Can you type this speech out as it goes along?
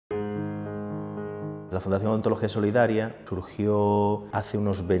La Fundación Odontología Solidaria surgió hace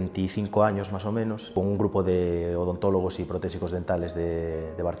unos 25 años más o menos con un grupo de odontólogos y protésicos dentales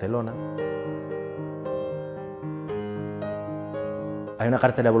de Barcelona. Hay una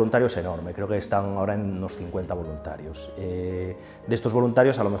cartera de voluntarios enorme, creo que están ahora en unos 50 voluntarios. De estos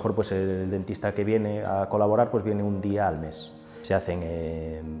voluntarios, a lo mejor pues, el dentista que viene a colaborar pues, viene un día al mes. Se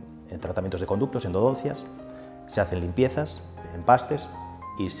hacen tratamientos de conductos, endodoncias, se hacen limpiezas, empastes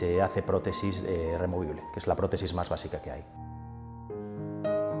y se hace prótesis removible, que es la prótesis más básica que hay.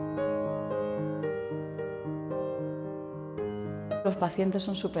 Los pacientes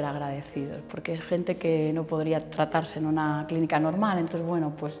son súper agradecidos porque es gente que no podría tratarse en una clínica normal, entonces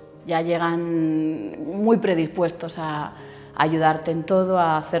bueno, pues ya llegan muy predispuestos a ayudarte en todo,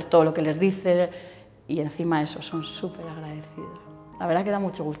 a hacer todo lo que les dices y encima eso, son súper agradecidos. La verdad que da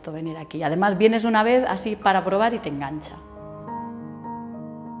mucho gusto venir aquí. Además vienes una vez así para probar y te engancha.